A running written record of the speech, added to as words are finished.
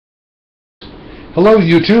Hello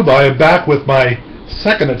YouTube, I am back with my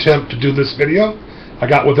second attempt to do this video. I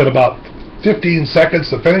got within about 15 seconds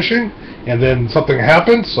to finishing and then something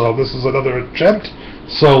happened, so this is another attempt.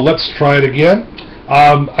 So let's try it again.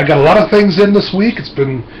 I got a lot of things in this week. It's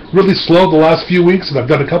been really slow the last few weeks, and I've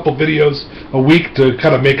done a couple videos a week to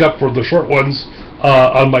kind of make up for the short ones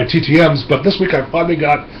on my TTMs, but this week I finally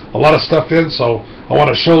got a lot of stuff in, so I want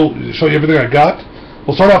to show you everything I got.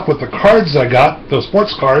 We'll start off with the cards I got, the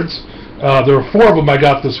sports cards. There were 4 of them I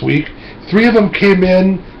got this week. 3 of them came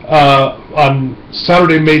in on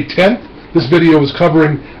Saturday, May 10th. This video was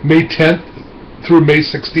covering May 10th through May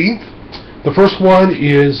 16th. The first one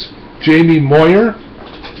is Jamie Moyer,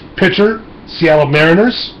 pitcher, Seattle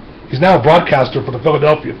Mariners. He's now a broadcaster for the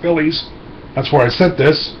Philadelphia Phillies. That's where I sent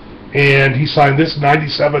this. And he signed this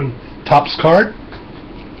 97 Topps card.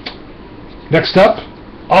 Next up,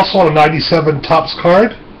 also on a 97 Topps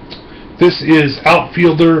card, this is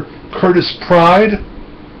outfielder Curtis Pride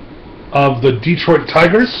of the Detroit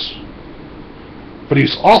Tigers, but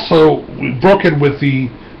he's also broken with the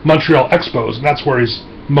Montreal Expos, and that's where he's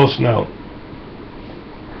most known.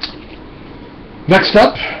 Next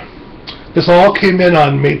up, this all came in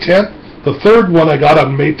on May 10th. The third one I got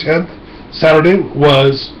on May 10th, Saturday,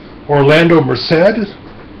 was Orlando Merced.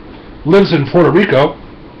 Lives in Puerto Rico,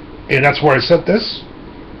 and that's where I sent this,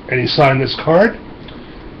 and he signed this card.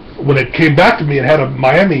 When it came back to me, it had a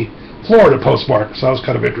Miami, Florida postmark, so that was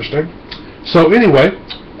kind of interesting. So anyway,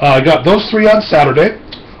 I got those 3 on Saturday.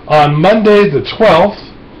 On Monday the 12th,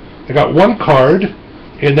 I got 1 card,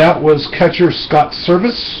 and that was catcher Scott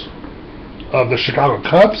Service of the Chicago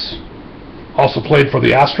Cubs, also played for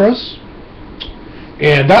the Astros.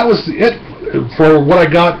 And that was it for what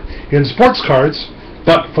I got in sports cards,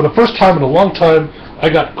 but for the first time in a long time, I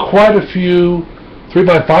got quite a few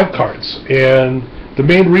 3x5 cards, and the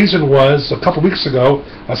main reason was, a couple weeks ago,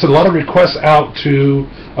 I sent a lot of requests out to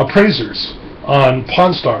appraisers on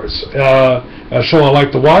Pawn Stars, a show I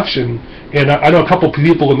like to watch, and I know a couple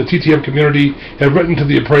people in the TTM community have written to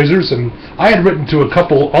the appraisers, and I had written to a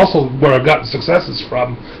couple also where I've gotten successes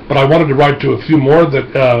from, but I wanted to write to a few more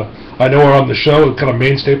that I know are on the show, kind of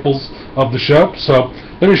main staples of the show. So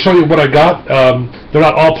let me show you what I got. They're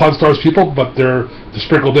not all Pawn Stars people, but they're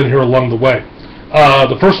sprinkled in here along the way.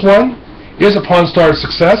 The first one is a Pawn Stars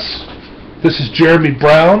success. This is Jeremy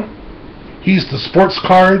Brown. He's the sports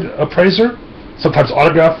card appraiser, sometimes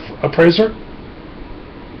autograph appraiser.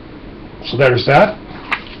 So there's that.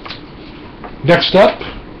 Next up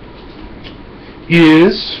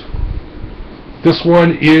is, this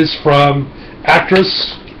one is from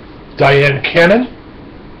actress Diane Cannon,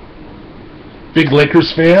 big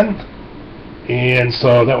Lakers fan, and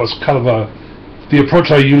so that was kind of the approach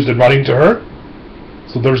I used in writing to her.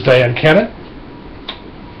 So there's Diane Cannon.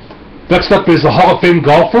 Next up is a Hall of Fame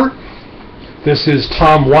golfer. This is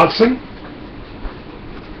Tom Watson.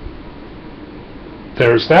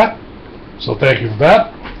 There's that. So thank you for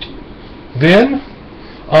that. Then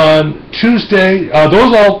on Tuesday,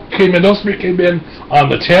 those 3 came in on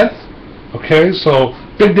the 10th. Okay, so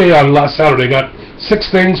big day on last Saturday. Got 6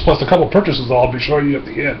 things plus a couple purchases I'll be showing you at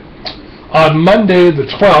the end. On Monday the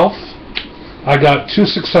 12th, I got 2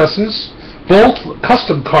 successes. Both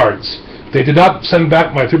custom cards. They did not send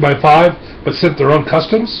back my 3x5, but sent their own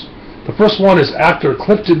customs. The first one is actor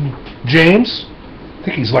Clifton James. I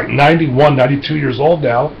think he's like 91, 92 years old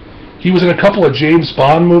now. He was in a couple of James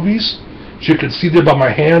Bond movies. As you can see there by my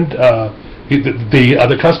hand,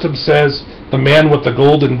 the custom says "The Man with the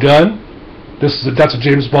Golden Gun." That's a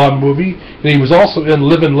James Bond movie. And he was also in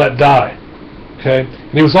Live and Let Die. Okay,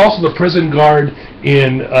 and he was also the prison guard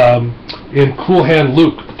in Cool Hand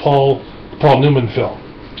Luke, the Paul Newman film.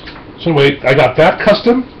 So anyway, I got that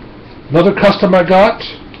custom. Another custom I got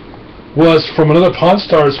was from another Pawn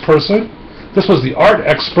Stars person. This was the art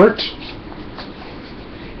expert.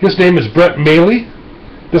 His name is Brett Maley.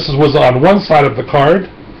 This was on one side of the card.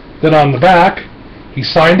 Then on the back, he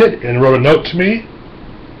signed it and wrote a note to me.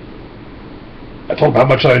 I told him how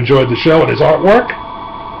much I enjoyed the show and his artwork.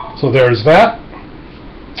 So there's that.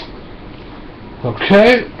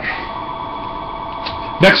 Okay.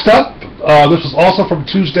 Next up, this was also from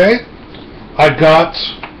Tuesday. I got,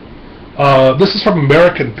 this is from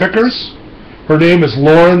American Pickers. Her name is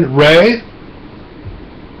Lauren Ray.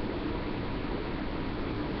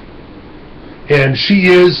 And she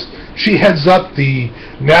heads up the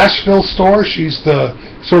Nashville store. She's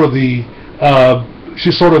sort of the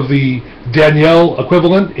Danielle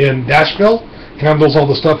equivalent in Nashville. Handles all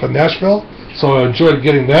the stuff in Nashville. So I enjoyed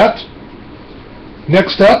getting that.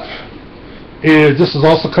 Next up is,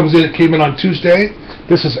 it came in on Tuesday.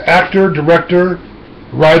 This is actor, director,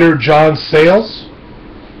 writer John Sayles.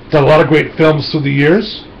 done a lot of great films through the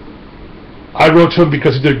years. I wrote to him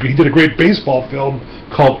because he did a great baseball film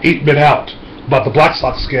called 8 Men Out about the Black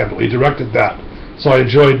Sox scandal. He directed that. So I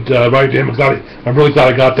enjoyed writing to him. I'm really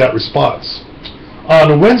glad I got that response.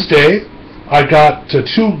 On Wednesday, I got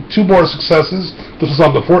two more successes. This was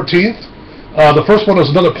on the 14th. The first one was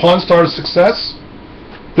another Pawn Stars success.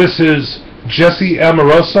 This is Jesse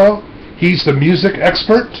Amoroso. He's the music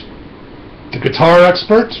expert, the guitar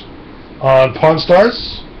expert on Pawn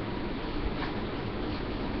Stars.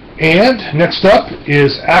 And next up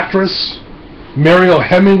is actress Mariel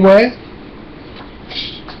Hemingway,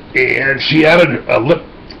 and she added a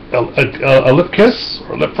lip kiss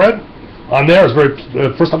or lip print on there. It was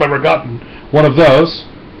the first time I've ever gotten one of those.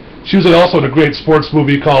 She was also in a great sports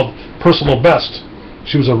movie called Personal Best.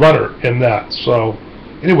 She was a runner in that. So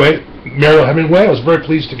anyway, Mariel Hemingway, I was very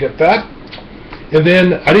pleased to get that. And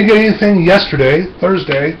then I didn't get anything yesterday,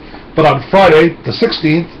 Thursday, but on Friday, the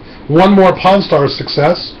 16th, one more Pawn Stars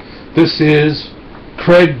success. This is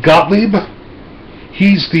Craig Gottlieb.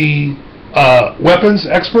 He's the weapons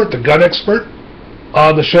expert, the gun expert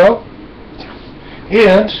on the show.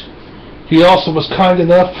 And he also was kind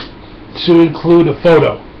enough to include a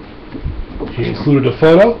photo. He included a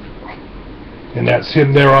photo, and that's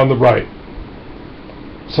him there on the right.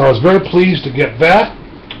 So I was very pleased to get that.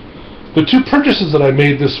 The two purchases that I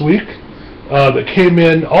made this week that came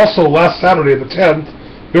in also last Saturday, the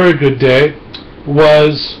 10th, very good day,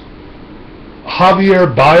 was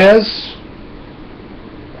Javier Baez.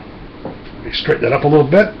 Let me straighten that up a little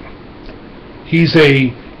bit. He's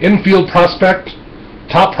a infield prospect,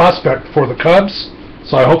 top prospect for the Cubs,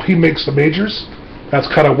 so I hope he makes the majors. That's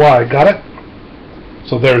kind of why I got it.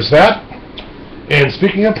 So there's that. And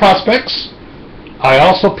speaking of prospects, I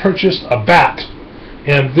also purchased a bat,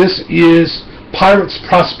 and this is Pirates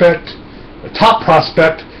prospect, top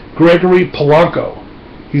prospect, Gregory Polanco.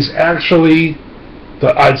 He's actually,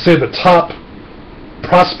 I'd say, the top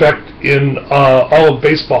prospect in all of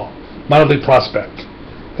baseball, minor league prospect.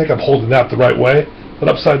 I think I'm holding that the right way, but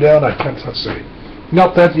upside down, I can't see.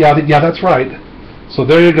 Nope, yeah, that's right. So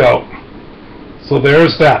there you go. So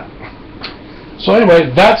there's that. So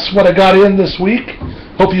anyway, that's what I got in this week.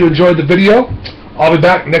 Hope you enjoyed the video. I'll be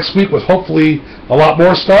back next week with hopefully a lot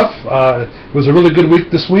more stuff. It was a really good week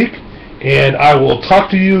this week, and I will talk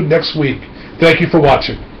to you next week. Thank you for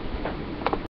watching.